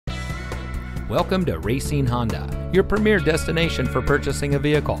Welcome to Racine Honda, your premier destination for purchasing a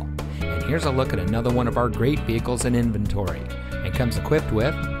vehicle. And here's a look at another one of our great vehicles in inventory. It comes equipped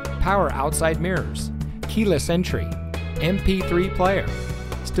with power outside mirrors, keyless entry, MP3 player,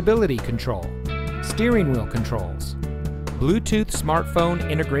 stability control, steering wheel controls, Bluetooth smartphone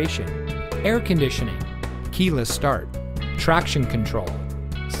integration, air conditioning, keyless start, traction control,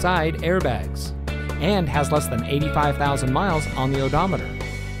 side airbags, and has less than 85,000 miles on the odometer.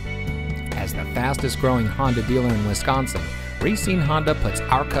 As the fastest growing Honda dealer in Wisconsin, Racine Honda puts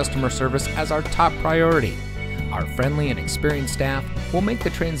our customer service as our top priority. Our friendly and experienced staff will make the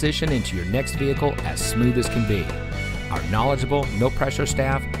transition into your next vehicle as smooth as can be. Our knowledgeable, no-pressure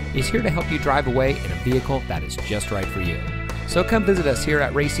staff is here to help you drive away in a vehicle that is just right for you. So come visit us here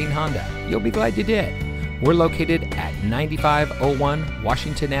at Racine Honda. You'll be glad you did. We're located at 9501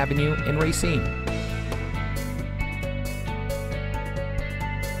 Washington Avenue in Racine.